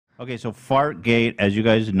Okay, so Fartgate, as you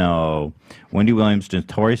guys know, Wendy Williams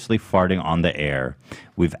notoriously farting on the air.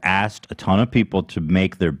 We've asked a ton of people to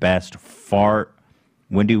make their best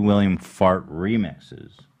Wendy Williams fart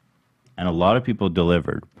remixes, and a lot of people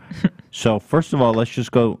delivered. So first of all, let's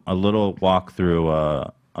just go a little walk through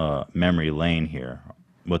memory lane here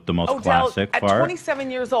with the most classic fart. At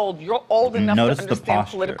 27 years old, you're old enough Notice to the understand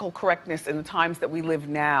posture. political correctness in the times that we live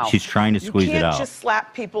now. She's trying to squeeze it out. You can't just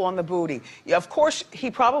slap people on the booty. Yeah, of course,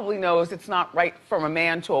 he probably knows it's not right from a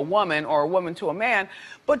man to a woman or a woman to a man,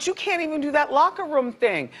 but you can't even do that locker room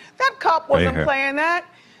thing. That cop wasn't playing that.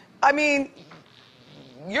 I mean,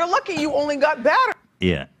 you're lucky you only got battered.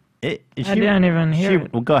 Yeah. I didn't even hear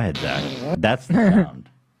it. Well, go ahead, Zach. That's the sound.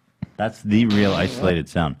 That's the real isolated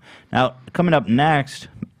sound. Now, coming up next,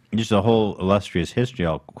 just a whole illustrious history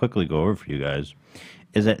I'll quickly go over for you guys,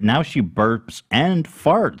 is that now she burps and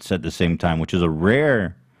farts at the same time, which is a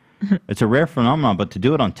rare, it's a rare phenomenon, but to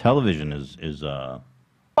do it on television is 5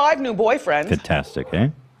 new boyfriends. Fantastic, eh?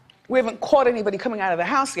 We haven't caught anybody coming out of the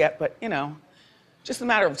house yet, but, you know, just a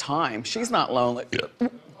matter of time. She's not lonely.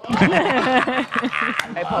 I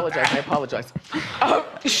apologize.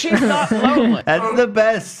 She's not lonely. That's the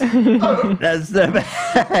best. That's the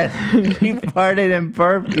best. He farted and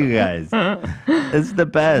burped, you guys. It's the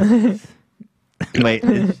best. Wait.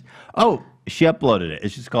 Oh, she uploaded it.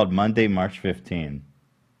 It's just called Monday, March 15.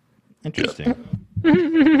 Interesting. Go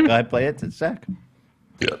ahead, play it. It's Zach.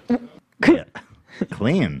 Yeah.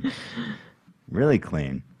 Clean. Really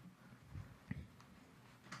clean.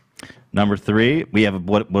 Number 3, we have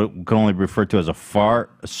what can only be referred to as a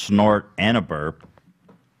fart, a snort, and a burp.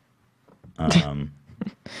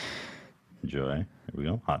 Enjoy. Here we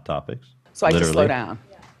go. Hot topics. So I just slow down.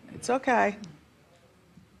 It's okay.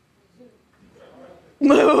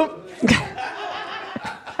 Move.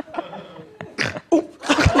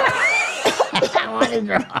 What is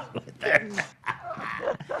wrong with her?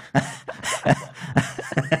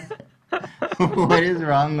 What is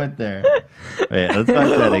wrong with her? Wait, let's watch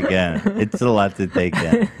that again. It's a lot to take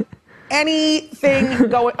in. Anything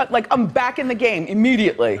going, like I'm back in the game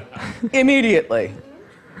immediately. Immediately.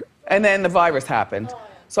 And then the virus happened.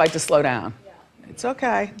 So I had to slow down. It's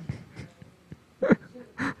okay.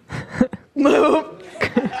 Move.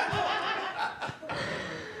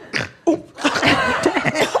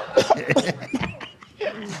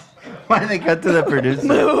 Why did they cut to the producer?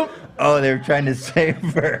 Move. Oh, they were trying to save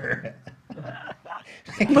her.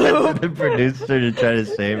 They cut to the producer to try to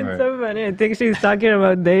save her. It's so funny. I think she's talking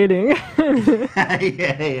about dating.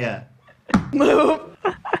 Yeah. Move.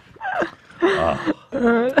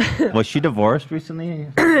 Was she divorced recently?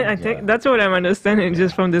 I think that's what I'm understanding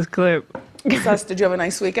just from this clip. Sus, did you have a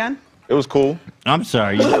nice weekend? It was cool. I'm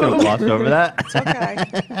sorry, you just gonna gloss over that? It's okay.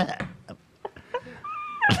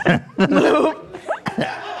 Move.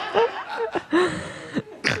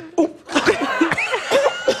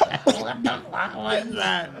 What is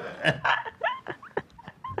that?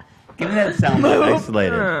 Give me that sound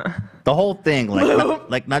isolated. The whole thing,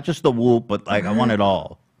 like not just the whoop, but like I want it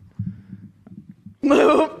all.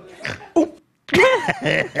 Move.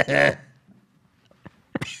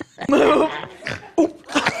 Move.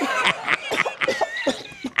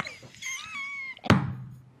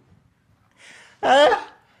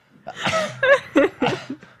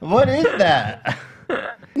 What is that?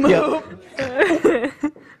 Yep.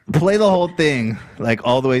 Play the whole thing, like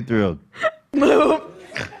all the way through. Move.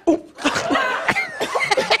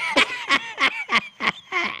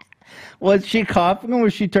 Was she coughing or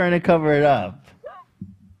was she trying to cover it up?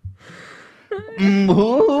 It's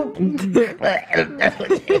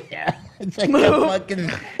like a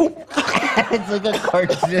fucking. It's like a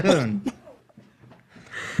cartoon.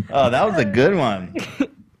 Oh, that was a good one.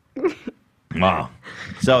 Wow.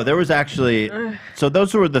 So there was actually, so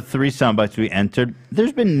those were the 3 sound bites we entered.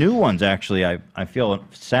 There's been new ones actually. I feel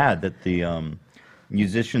sad that the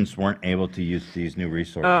musicians weren't able to use these new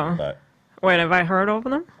resources. Oh. But Wait, have I heard of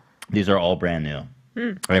them? these are all brand new.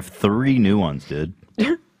 I have 3 new ones, dude.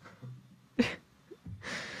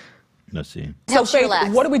 Let's see. So Faith,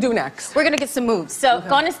 what do we do next? We're gonna get some moves. So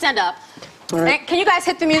go on and stand up. Right. Can you guys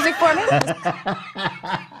hit the music for me?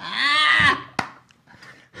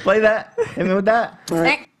 Play that. Hit me with that.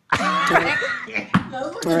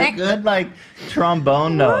 Good, like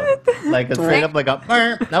trombone note, like a straight up like a.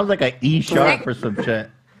 That was like a E sharp or some shit.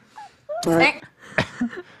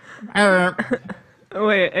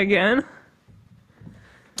 Wait, again?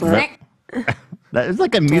 That is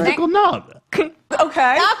like a musical note. Okay.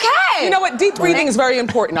 Okay. You know what? Deep breathing is very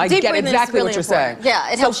important. I get exactly what you're saying.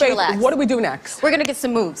 Yeah, it helps you relax. What do we do next? We're gonna get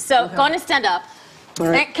some moves. So go on and stand up.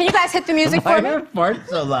 Can you guys hit the music Why for me? do you fart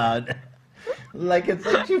so loud? Like it's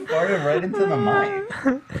like she farted right into the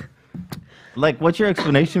mic. Like, what's your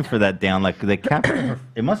explanation for that, Dan? Like, they captured.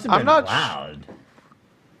 It must have been loud.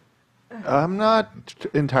 I'm not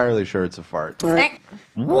entirely sure it's a fart. What?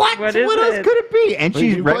 What What is else it? could it be? And Wait,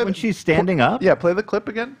 she's you right play when the- she's standing up. Yeah, play the clip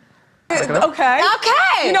again. Okay.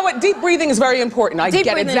 Okay. You know what? Deep breathing is very important. I Deep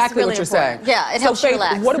get breathing is exactly really what you're important. saying. Yeah, it helps you Faith,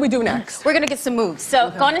 relax. what do we do next? We're gonna get some moves.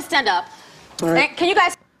 So go on and stand up. And can you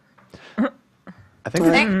guys? I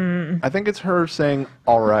think it's her saying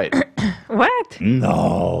 "all right." What?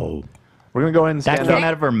 No. We're gonna go ahead and That stand came up.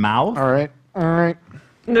 out of her mouth. All right. All right.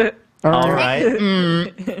 All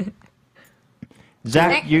right.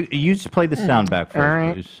 Zach, you just play the sound back All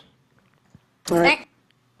right. first,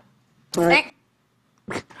 please.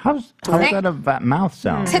 How's that a mouth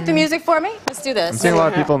sound? Hit the music for me. Let's do I'm this. seeing a lot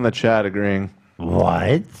of people in the chat agreeing.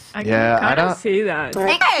 What? I Yeah, I kind don't- of see that.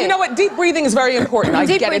 You know what? Deep breathing is very important. I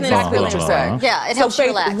Deep get breathing is exactly really what you're important. saying. Yeah, it helps you Faith,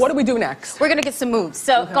 relax. what do we do next? We're gonna get some moves.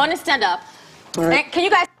 So go on and stand up. And can you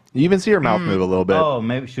guys? You even see her mouth move a little bit. Oh,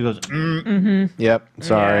 maybe she goes. Yep.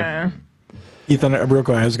 Sorry. Yeah. Ethan, real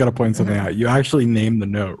quick, I just got to point something out. You actually named the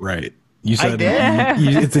note right. You said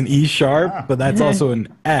it's an E sharp, but that's also an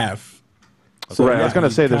F. So Right. I was gonna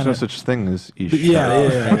say there's no kinda- such thing as E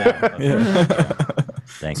Yeah.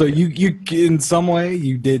 Thank So you. you in some way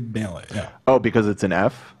you did nail it. Yeah. Oh, because it's an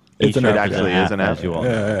F. It's an It F, actually is an F. as you all know.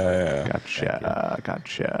 Yeah. Gotcha.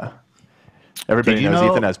 Gotcha. Everybody Did you knows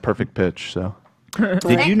know- Ethan has perfect pitch. So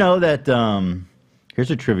Did you know that? Here's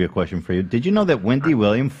a trivia question for you. Did you know that Wendy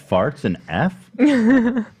Williams farts an F?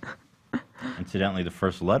 Incidentally, the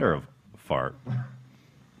first letter of fart.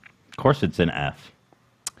 Of course, it's an F.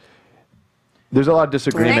 there's a lot of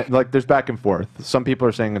disagreement. Like there's back and forth. Some people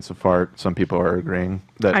are saying it's a fart. Some people are agreeing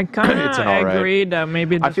that I kind it's an all of right. agree that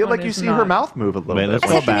maybe this I feel one like you is see not. her mouth move a little Wait, bit. let's Hit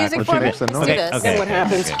go the back. music Let's for see me. if it's Let's the do noise. this. See what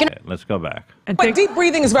happens. Okay, let's go back. I But think deep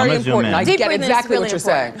breathing is very I'm gonna zoom important. in. I Deep get breathing is exactly really what you're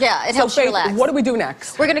saying. important. Yeah, it helps you Faith, relax. what do we do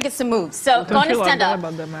next? We're gonna get some moves. So go don't on you and love stand that up.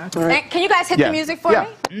 about the math? And can you guys hit Yeah. the music for Yeah.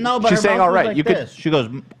 me? No, but She's her saying mouth all was right. like You could- this. She goes.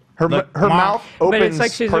 Her like, her "Mom." mouth But it's opens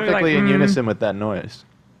like she's really perfectly like, in unison with that noise.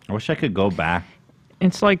 I wish I could go back.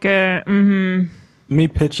 It's like a. Let me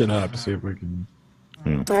pitch it up. See if we can.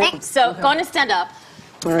 So go on and stand up.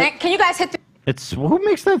 And can you guys hit the? It's who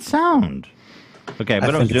makes that sound? Okay, I'm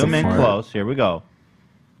gonna think it's zoom a in fart. close. Here we go.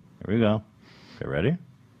 Here we go. Okay, ready?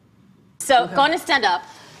 So go on and stand up.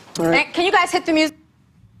 And can you guys hit the music?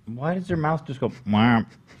 Why does her mouth just go? Wah?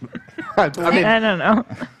 I I don't know.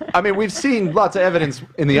 mean, we've seen lots of evidence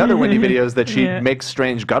in the other Wendy videos that she Yeah. makes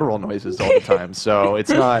strange guttural noises all the time. So it's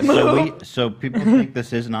not So people think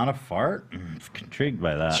this is not a fart. I'm intrigued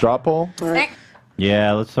by that. straw poll.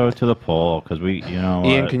 Yeah, let's throw it to the poll because we, you know.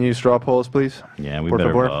 Ian, can you straw poll us, please? Yeah, we Por better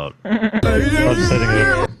favor. vote.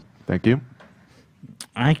 Thank you.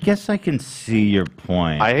 I guess I can see your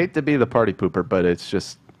point. I hate to be the party pooper, but it's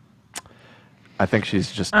just. I think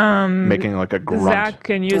she's just making like a grunt. Zach,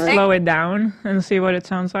 can you slow it down and see what it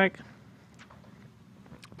sounds like?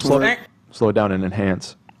 Slow it down and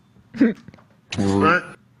enhance.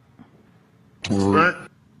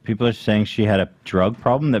 People are saying she had a drug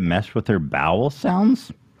problem that messed with her bowel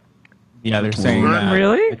sounds. Yeah, they're saying that.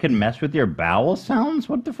 Really? It can mess with your bowel sounds.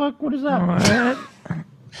 What the fuck? What is that? What?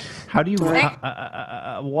 How do you?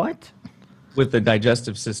 What? With the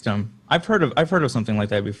digestive system. I've heard of something like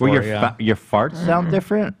that before. Where yeah. your farts sound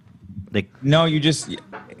different? Like No, you just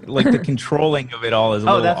like the controlling of it all is a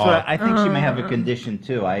little that's off. what I think. She may have a condition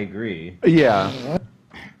too. I agree. Yeah.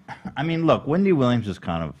 I mean, look, Wendy Williams is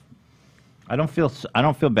kind of. I don't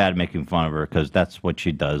feel bad making fun of her because that's what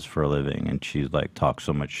she does for a living, and she like talks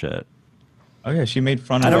so much shit. Oh yeah, she made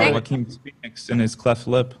fun of Joaquin Phoenix and his cleft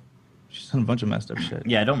lip. She's done a bunch of messed up shit.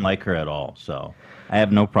 Yeah, I don't like her at all. So I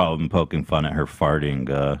have no problem poking fun at her farting,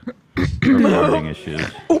 her farting issues.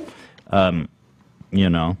 You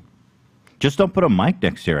know, just don't put a mic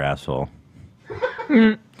next to your asshole.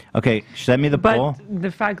 Okay, send me the poll. But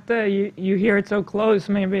the fact that you hear it so close,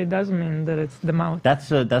 maybe it doesn't mean that it's the mouth.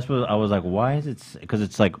 That's what I was like. Why is it? Because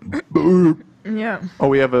it's like. Yeah. Oh,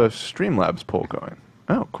 we have a Streamlabs poll going.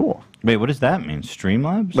 Oh, cool. Wait, what does that mean?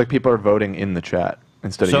 Streamlabs? Like people are voting in the chat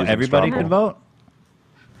instead of so using everybody straw can poll. vote.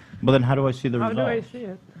 Well, then how do I see the How results? do I see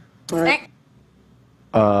it?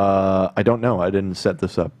 I don't know. I didn't set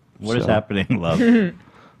this up. What is so- happening, love?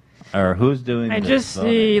 Or who's doing? I this just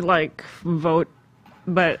voting? see like vote,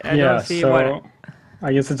 but I don't see what.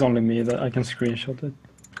 I guess it's only me that I can screenshot it.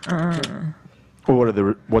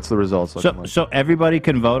 Well, what's the results looking like? So everybody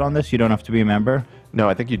can vote on this. You don't have to be a member. No,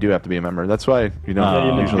 I think you do have to be a member. That's why you don't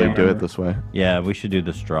you need to usually be a do it member. this way. Yeah, we should do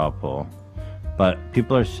the straw poll. But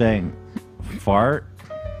people are saying fart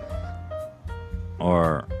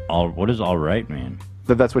or all. What does all right mean?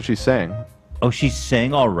 That's what she's saying. Oh, she's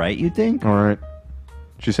saying all right, you think? All right.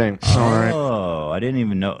 She's saying all right. Oh, I didn't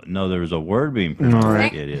even know there was a word being pronounced. All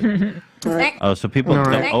right. Idiot. Oh, so people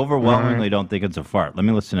overwhelmingly don't think it's a fart. Let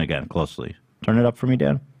me listen again closely. Turn it up for me,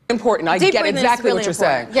 Dan. Important. I Deep get breathing is exactly really what you're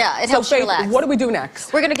important. saying. Yeah, it so helps you Faith, relax. what do we do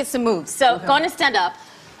next? We're gonna get some moves. So go on and stand up.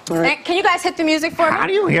 And can you guys hit the music for me? How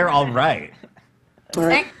do you hear all right?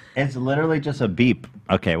 And It's literally just a beep.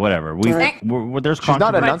 Okay, whatever. There's She's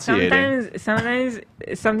not controversy. enunciating. Sometimes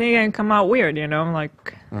something can come out weird, you know,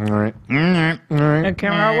 like All right. it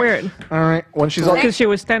came out weird All right. When she's all because she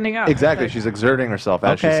was standing up. exactly, she's exerting herself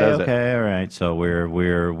as she says it. Okay, all right. So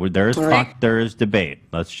there is debate.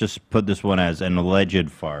 Let's just put this one as an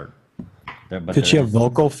alleged fart. Could she have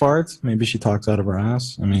vocal farts? Maybe she talks out of her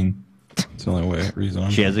ass. I mean, it's the only reason.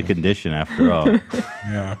 She has a condition after all.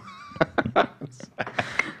 Yeah.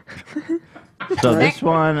 So this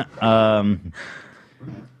one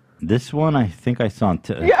I think I saw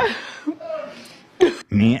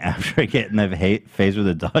me after I get in the face with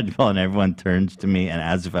a dodgeball and everyone turns to me and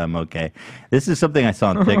asks if I'm okay. This is something I saw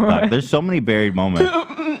on TikTok. There's so many buried moments.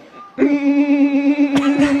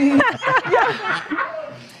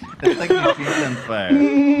 It's like machines on fire.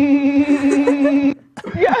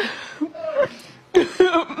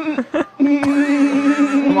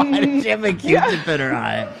 Why does she have a Q-tip in her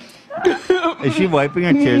eye? Is she wiping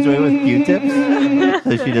her tears away with Q-tips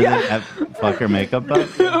so she doesn't fuck her makeup up?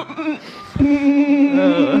 Bro,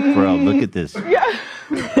 look at this. This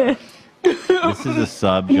is a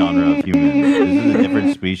subgenre of humans. This is a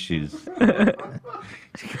different species.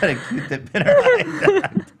 She got a Q-tip in her eye.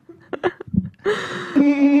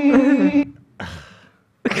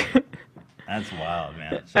 That's wild,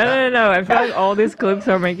 man. So I don't know. I feel like all these clips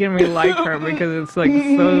are making me like her because it's like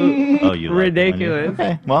so ridiculous.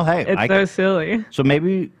 Okay. Well, hey, It's so silly. So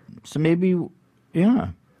maybe, yeah.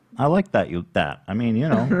 I like that. I mean, you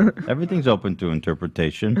know, everything's open to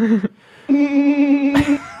interpretation.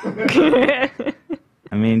 I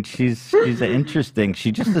mean, she's interesting.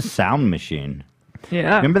 She's just a sound machine.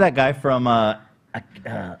 Yeah. Remember that guy from a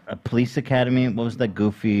Police Academy? What was that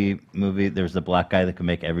goofy movie? There was the black guy that could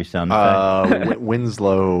make every sound effect.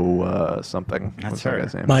 Winslow something. That's What's that her.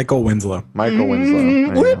 guy's name? Michael Winslow. Michael Winslow. There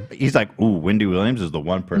you go. He's like, ooh, Wendy Williams is the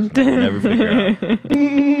one person I can never figure out.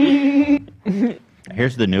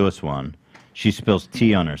 Here's the newest one. She spills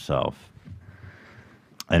tea on herself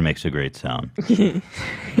and makes a great sound.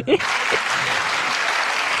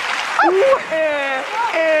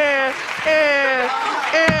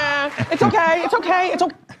 It's okay. It's okay. It's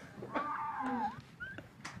okay.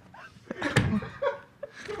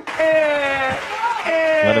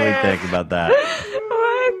 What do we think about that?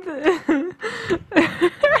 What?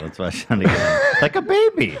 Let's watch that again. Like a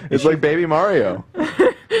baby. It's like Baby Mario.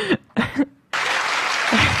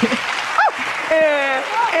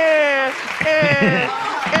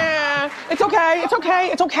 It's okay. It's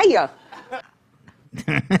okay. It's okay.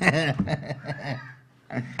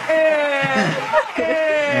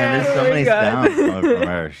 Man, there's so many sounds coming from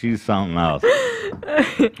her. She's something else.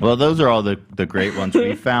 Well, those are all the great ones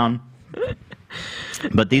we found.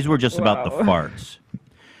 But these were just about the farts.